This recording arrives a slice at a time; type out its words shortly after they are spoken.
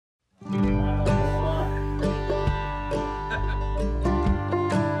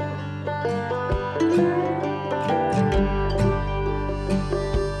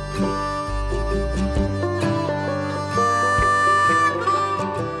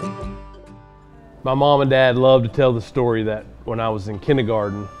My mom and dad love to tell the story that when I was in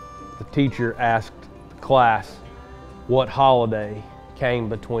kindergarten, the teacher asked the class what holiday came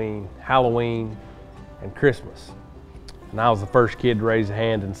between Halloween and Christmas. And I was the first kid to raise a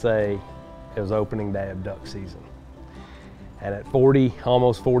hand and say it was opening day of duck season. And at 40,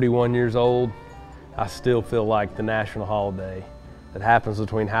 almost 41 years old, I still feel like the national holiday that happens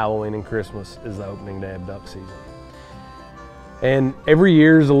between Halloween and Christmas is the opening day of duck season. And every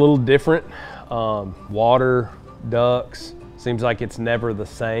year is a little different. Water, ducks, seems like it's never the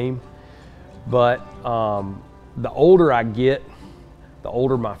same. But the older I get, the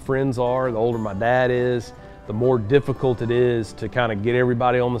older my friends are, the older my dad is, the more difficult it is to kind of get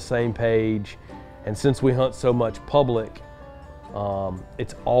everybody on the same page. And since we hunt so much public,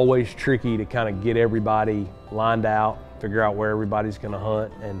 it's always tricky to kind of get everybody lined out, figure out where everybody's gonna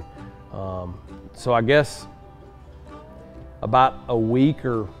hunt. And so I guess about a week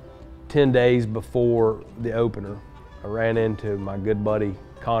or 10 days before the opener, I ran into my good buddy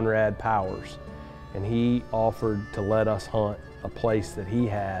Conrad Powers, and he offered to let us hunt a place that he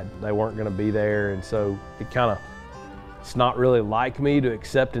had. They weren't gonna be there, and so it's not really like me to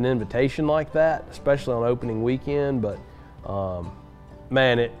accept an invitation like that, especially on opening weekend, but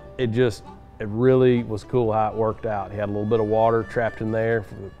man, it really was cool how it worked out. He had a little bit of water trapped in there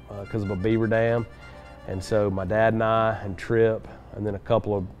because of a beaver dam, and so my dad and I and Trip, and then a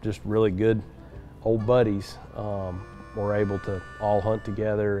couple of just really good old buddies were able to all hunt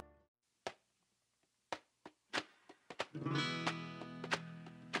together.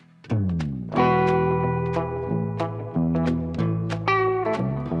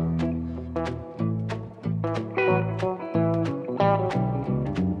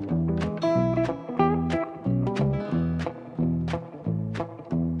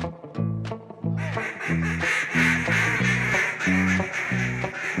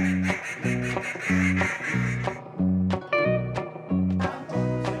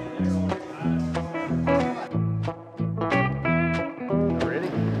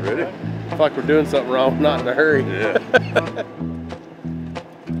 Like we're doing something wrong, not in a hurry. Yeah.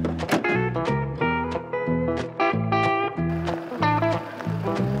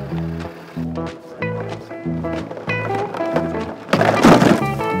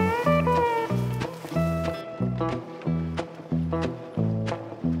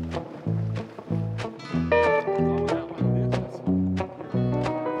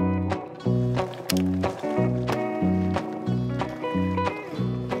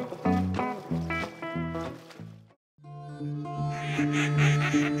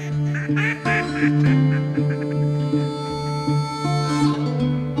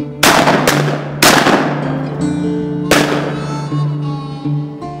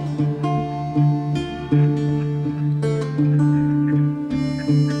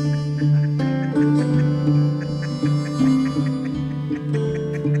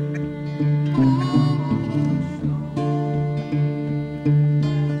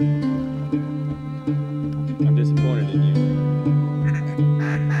 I'm disappointed in you.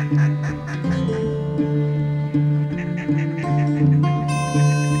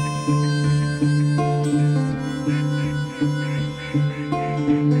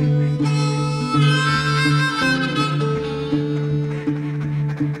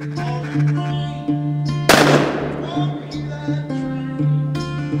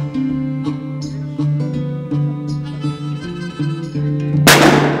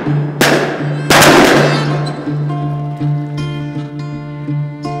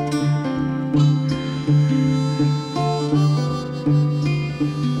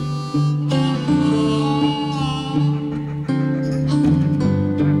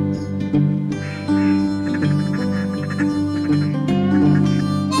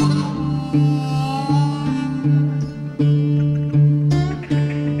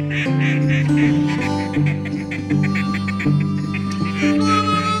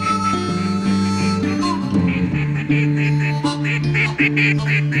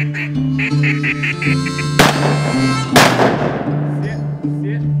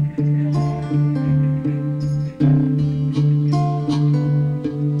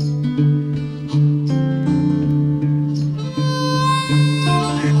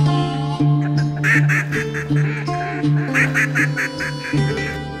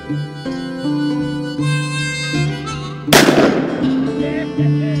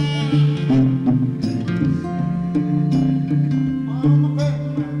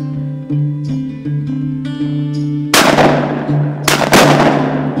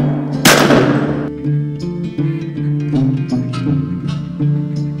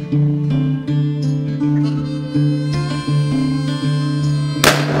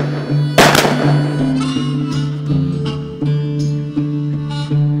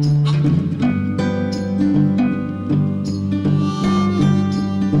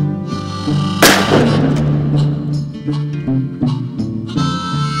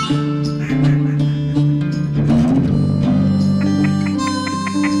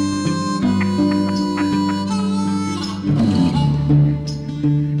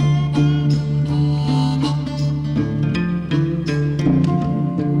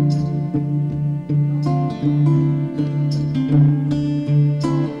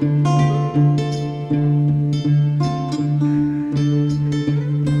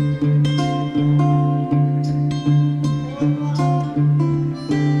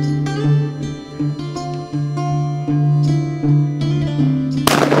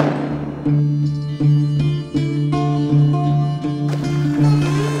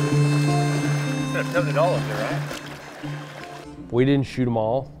 We didn't shoot them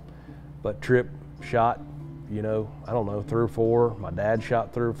all, but Trip shot, you know, I don't know, 3 or 4. My dad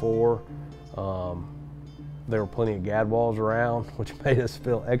shot 3 or 4. There were plenty of gadwalls around, which made us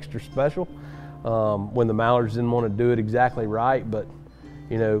feel extra special when the mallards didn't want to do it exactly right. But,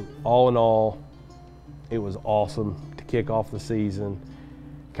 you know, all in all, it was awesome to kick off the season,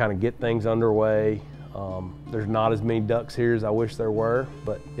 kind of get things underway. There's not as many ducks here as I wish there were,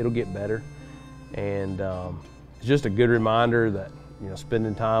 but it'll get better. And it's just a good reminder that, you know,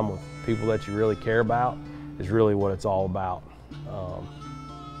 spending time with people that you really care about is really what it's all about.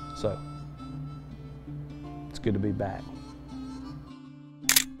 So it's good to be back.